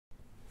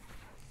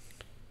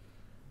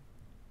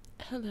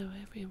Hello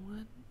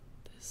everyone,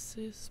 this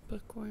is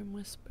Bookworm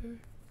Whisper,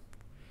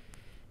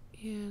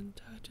 and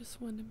I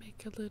just want to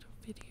make a little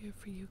video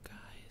for you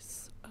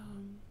guys.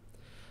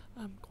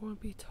 I'm going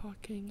to be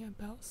talking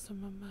about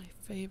some of my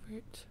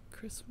favorite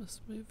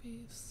Christmas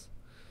movies.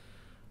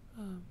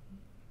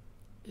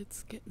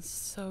 It's getting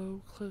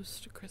so close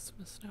to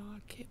Christmas now,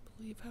 I can't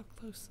believe how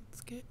close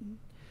it's getting.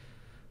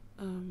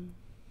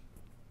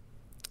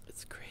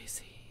 It's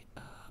crazy.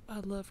 I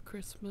love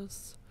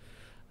Christmas.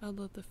 I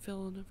love the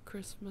feeling of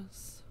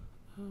Christmas.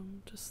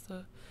 Just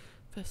the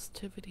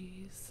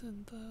festivities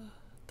and the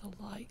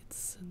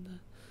lights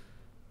and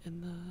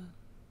the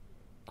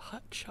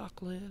hot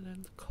chocolate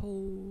and the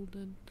cold,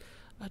 and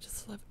I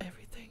just love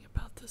everything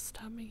about this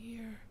time of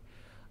year.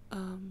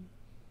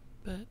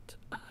 But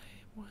I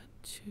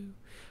want to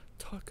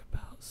talk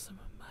about some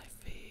of my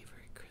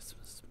favorite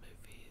Christmas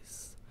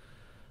movies.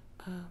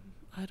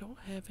 I don't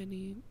have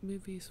any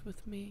movies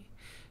with me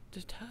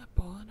to tap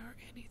on or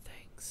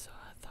anything, so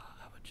I thought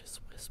I would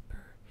just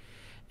whisper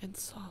and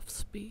soft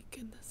speak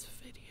in this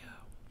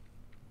video.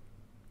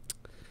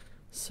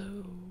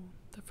 So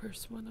the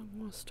first one I'm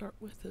going to start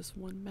with is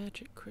One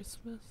Magic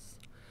Christmas.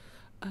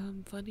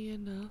 Funny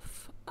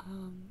enough,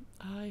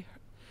 I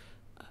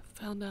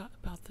found out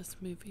about this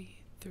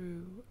movie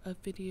through a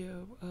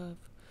video of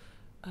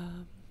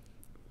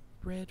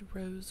Red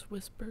Rose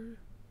Whisper,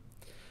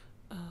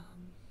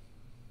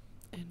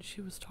 and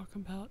she was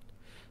talking about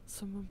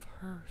some of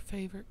her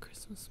favorite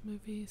Christmas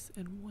movies,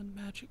 and One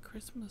Magic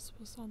Christmas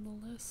was on the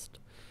list.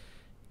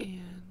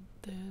 And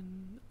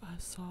then I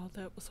saw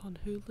that was on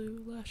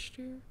Hulu last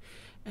year,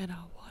 and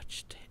I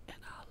watched it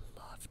and I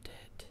loved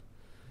it.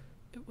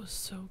 It was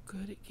so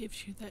good. It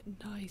gives you that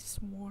nice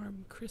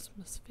warm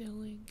Christmas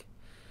feeling.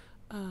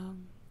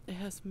 It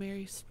has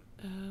Mary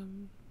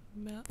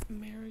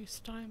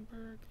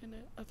Steinberg in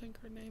it, I think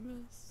her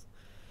name is.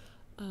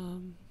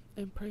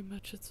 And pretty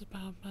much it's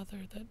about a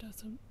mother that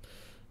doesn't,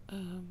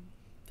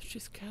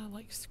 she's kind of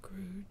like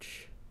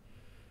Scrooge.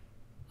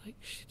 Like,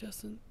 she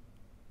doesn't,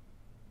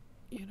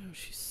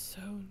 she's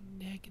so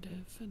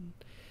negative and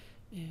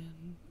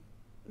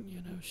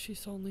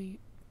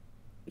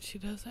she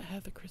doesn't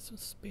have the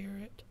Christmas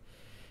spirit.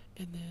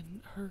 And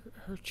then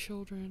her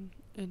children,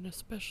 and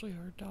especially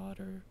her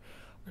daughter,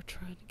 are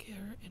trying to get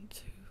her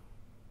into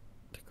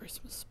the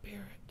Christmas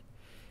spirit.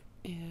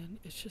 And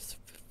it's just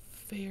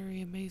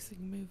very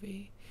amazing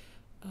movie.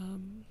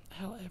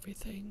 How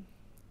everything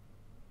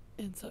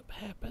ends up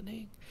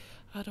happening.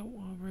 I don't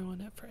want to ruin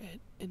it for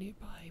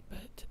anybody,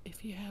 but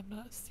if you have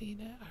not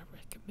seen it, I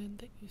recommend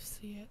that you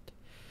see it.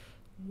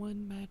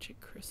 One Magic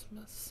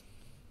Christmas.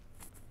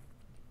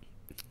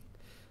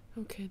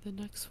 Okay, the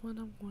next one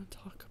I'm going to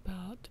talk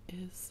about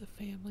is The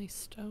Family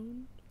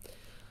Stone.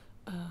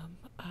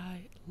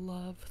 I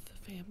love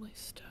The Family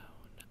Stone.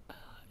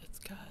 It's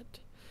got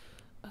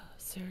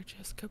Sarah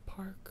Jessica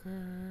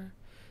Parker.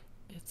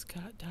 It's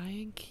got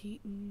Diane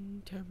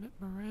Keaton, Dermot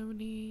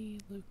Mulroney,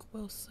 Luke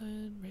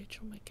Wilson,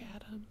 Rachel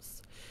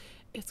McAdams.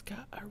 It's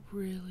got a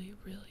really,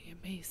 really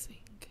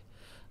amazing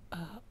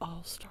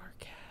all-star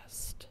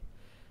cast.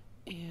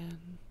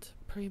 And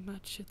pretty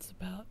much it's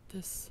about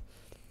this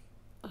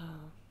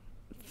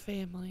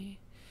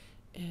family,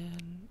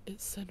 and it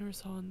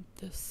centers on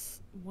this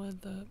one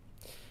of the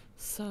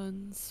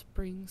sons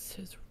brings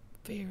his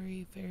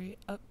very, very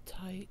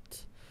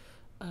uptight,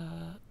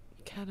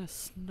 kind of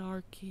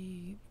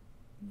snarky,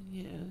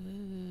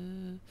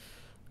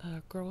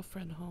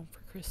 girlfriend home for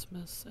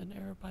Christmas, and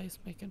everybody's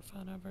making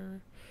fun of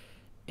her,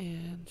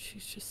 and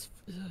she's just,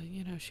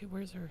 she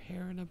wears her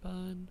hair in a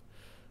bun,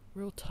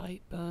 real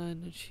tight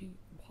bun, and she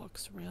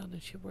walks around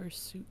and she wears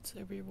suits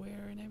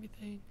everywhere and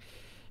everything,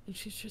 and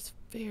she's just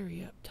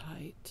very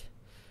uptight.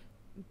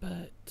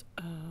 But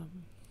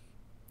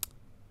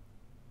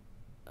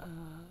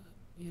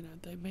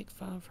they make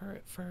fun of her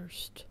at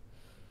first,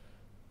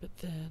 but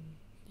then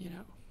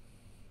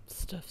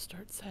stuff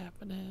starts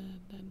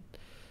happening,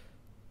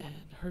 and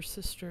her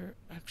sister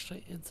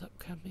actually ends up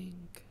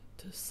coming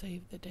to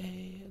save the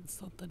day, and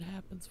something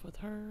happens with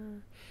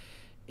her,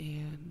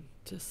 and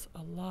just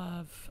a lot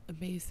of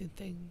amazing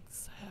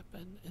things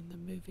happen in the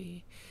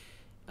movie,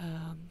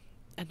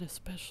 and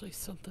especially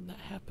something that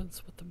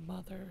happens with the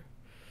mother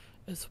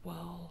as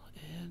well.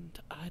 And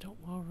I don't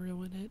want to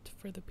ruin it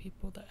for the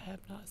people that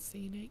have not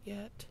seen it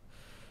yet,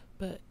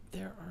 but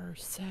there are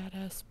sad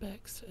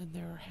aspects and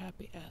there are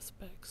happy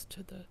aspects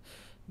to the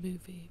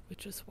movie,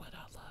 which is what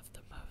I love the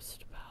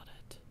most about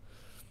it.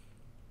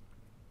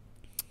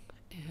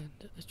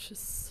 And it's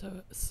just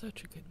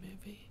such a good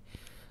movie,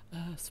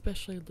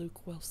 especially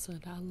Luke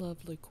Wilson. I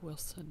love Luke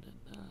Wilson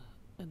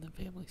in The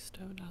Family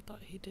Stone. I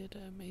thought he did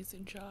an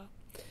amazing job.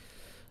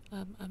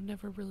 I've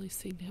never really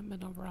seen him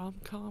in a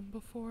rom-com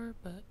before,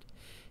 but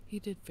he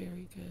did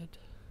very good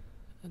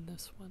in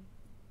this one.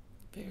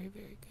 Very,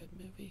 very good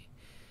movie.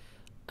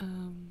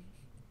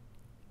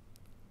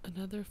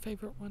 Another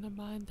favorite one of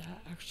mine that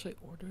I actually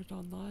ordered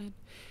online,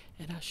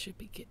 and I should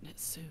be getting it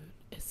soon,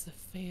 is The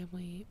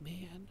Family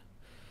Man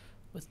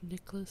with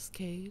Nicolas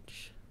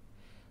Cage.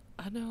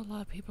 I know a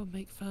lot of people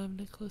make fun of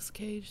Nicolas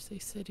Cage. They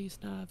said he's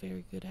not a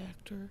very good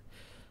actor,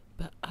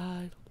 but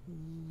I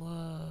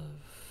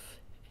love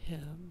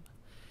him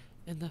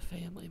in The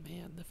Family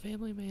Man. The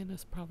Family Man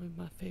is probably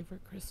my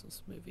favorite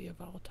Christmas movie of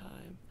all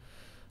time.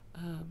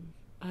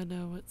 I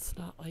know it's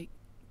not like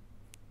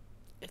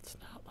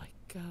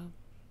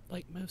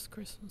most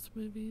Christmas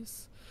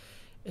movies.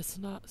 It's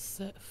not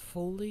set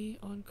fully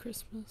on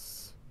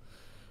Christmas,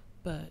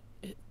 but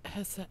it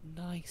has that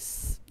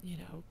nice,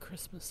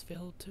 Christmas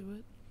feel to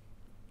it.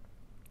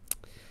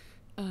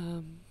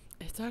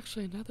 It's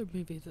actually another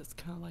movie that's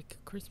kind of like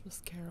a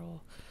Christmas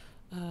Carol.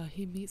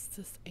 He meets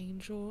this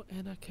angel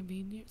in a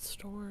convenience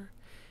store,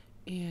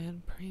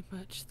 and pretty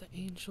much the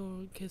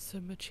angel gives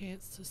him a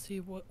chance to see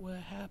what would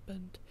have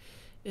happened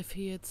if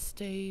he had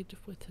stayed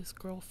with his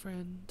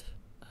girlfriend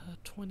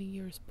 20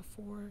 years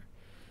before.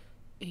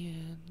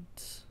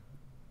 And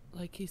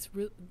like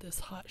this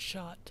hot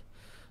shot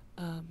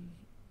um,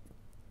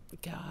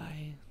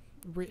 guy,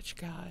 rich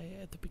guy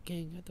at the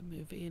beginning of the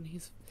movie, and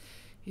he's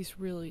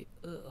really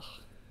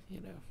you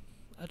know,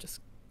 I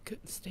just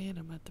couldn't stand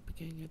him at the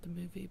beginning of the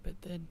movie,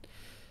 but then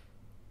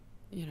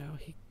you know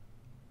he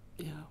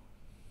you know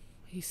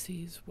he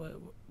sees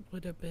what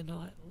would have been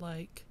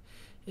like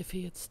if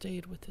he had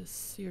stayed with his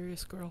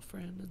serious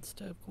girlfriend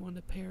instead of going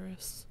to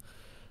Paris,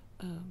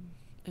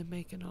 and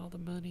making all the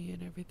money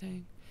and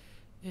everything.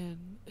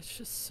 And it's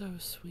just so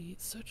sweet,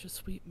 such a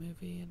sweet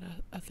movie. And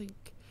I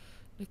think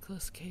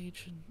Nicolas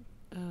Cage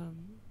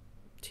and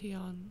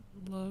Tia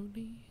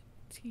Loney,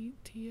 I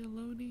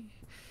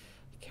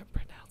can't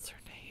pronounce her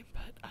name,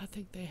 but I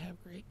think they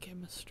have great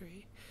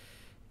chemistry.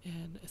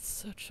 And it's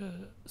such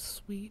a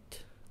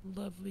sweet,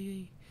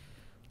 lovely,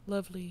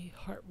 lovely,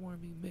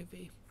 heartwarming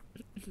movie.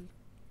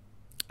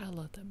 I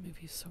love that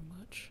movie so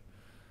much.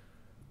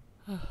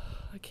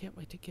 I can't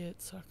wait to get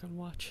it so I can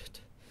watch it.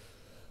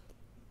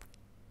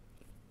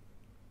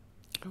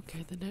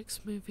 Okay, the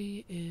next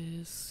movie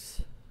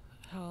is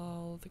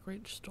How the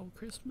Grinch Stole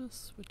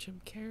Christmas with Jim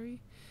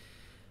Carrey.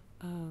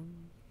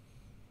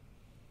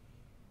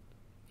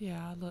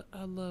 Yeah,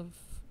 I love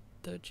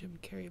the Jim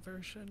Carrey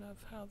version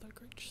of How the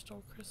Grinch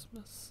Stole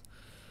Christmas.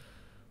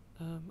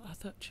 I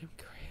thought Jim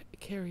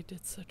Carrey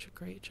did such a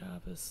great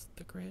job as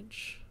the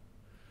Grinch.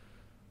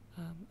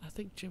 I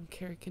think Jim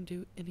Carrey can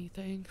do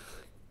anything.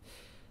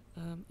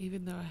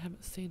 Even though I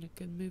haven't seen a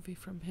good movie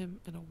from him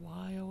in a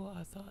while,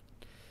 I thought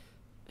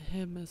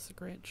him as the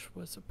Grinch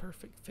was a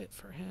perfect fit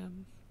for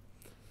him.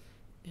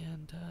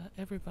 And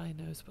everybody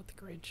knows what the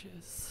Grinch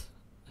is.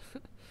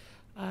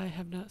 I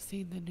have not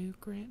seen the new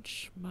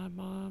Grinch. My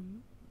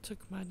mom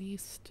took my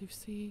niece to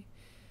see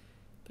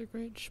the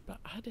Grinch, but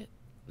I didn't.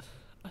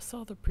 I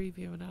saw the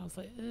preview and I was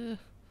like,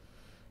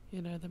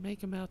 they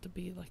make him out to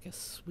be like a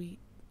sweet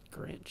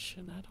Grinch,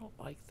 and I don't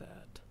like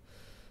that.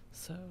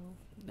 So,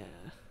 nah,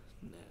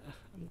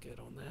 I'm good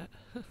on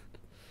that.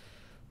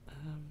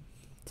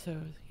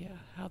 So, yeah,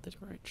 How the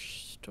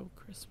Grinch Stole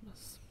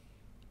Christmas.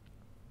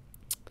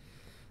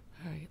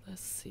 Alright,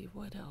 let's see,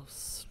 what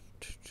else?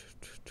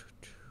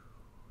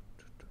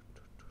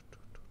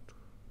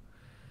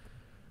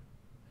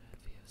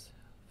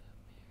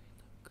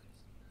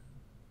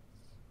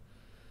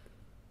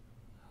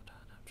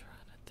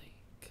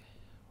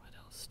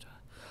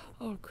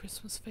 Oh,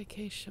 Christmas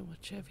Vacation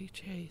with Chevy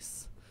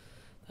Chase.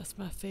 That's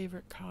my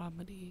favorite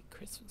comedy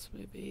Christmas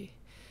movie.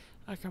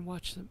 I can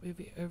watch the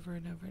movie over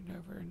and over and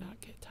over and not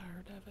get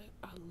tired of it.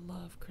 I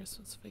love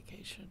Christmas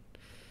Vacation.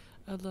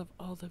 I love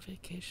all the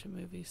vacation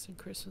movies, and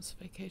Christmas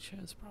Vacation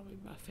is probably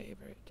my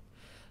favorite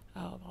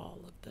out of all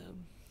of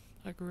them.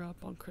 I grew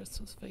up on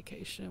Christmas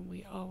Vacation.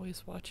 We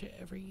always watch it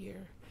every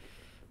year.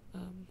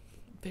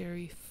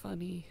 Very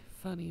funny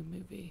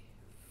movie.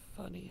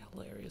 Funny,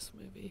 hilarious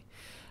movie.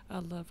 I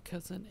love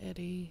Cousin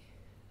Eddie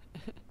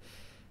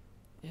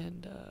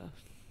and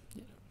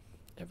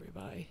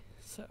everybody.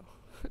 So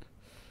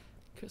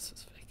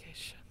Christmas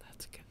Vacation,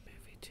 that's a good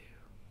movie too.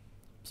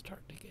 I'm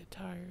starting to get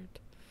tired.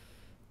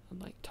 I'm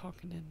like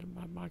talking into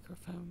my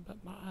microphone,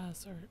 but my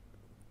eyes are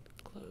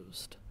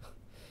closed.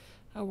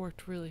 I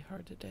worked really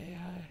hard today.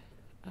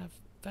 I've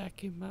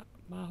vacuumed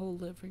my whole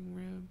living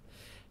room,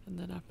 and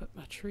then I put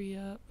my tree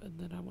up, and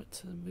then I went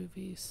to the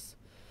movies.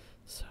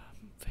 So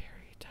I'm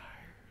very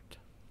tired.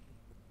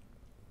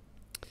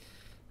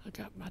 I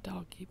got my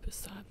doggy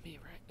beside me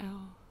right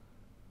now,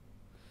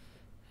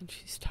 and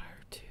she's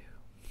tired too.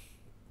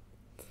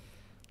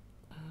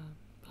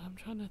 I'm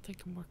trying to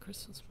think of more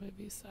Christmas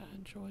movies that I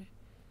enjoy.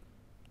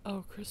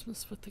 Oh,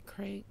 Christmas with the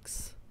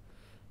Cranks.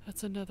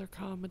 That's another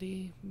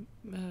comedy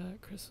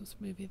Christmas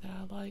movie that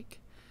I like.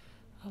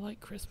 I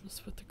like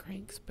Christmas with the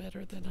Cranks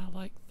better than I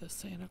like the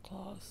Santa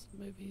Claus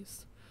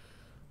movies.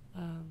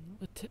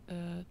 With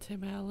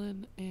Tim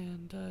Allen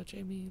and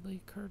Jamie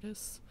Lee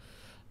Curtis,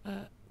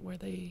 where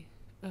they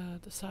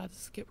decide to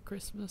skip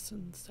Christmas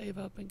and save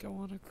up and go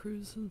on a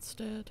cruise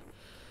instead.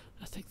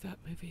 I think that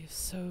movie is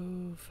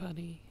so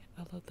funny.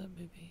 I love that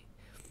movie.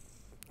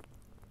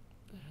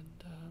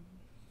 And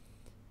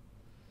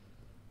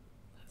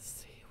let's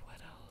see, what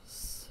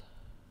else?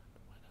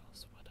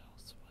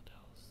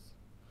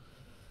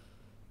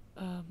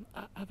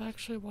 I've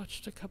actually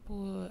watched a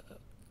couple of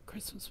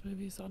Christmas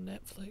movies on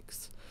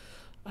Netflix.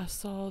 I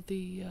saw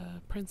the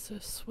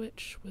Princess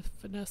Switch with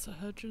Vanessa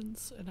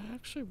Hudgens, and I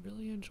actually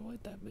really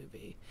enjoyed that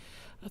movie.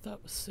 I thought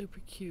it was super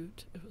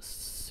cute. It was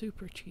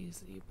super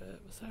cheesy, but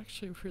it was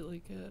actually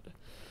really good.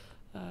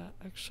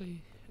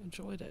 Actually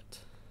enjoyed it.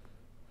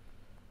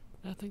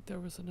 And I think there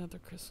was another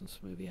Christmas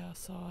movie I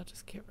saw. I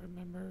just can't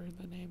remember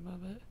the name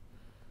of it.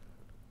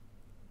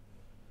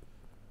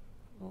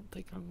 I don't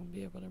think I'm gonna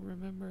be able to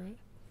remember it.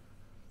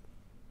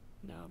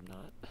 No, I'm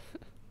not.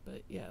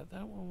 But yeah,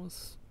 that one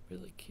was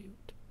really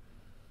cute.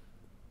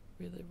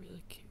 Really,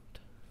 really cute.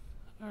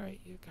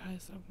 Alright, you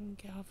guys, I'm gonna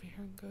get off here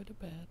and go to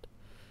bed.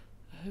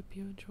 I hope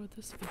you enjoyed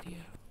this video.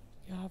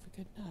 Y'all have a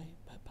good night.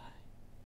 Bye bye.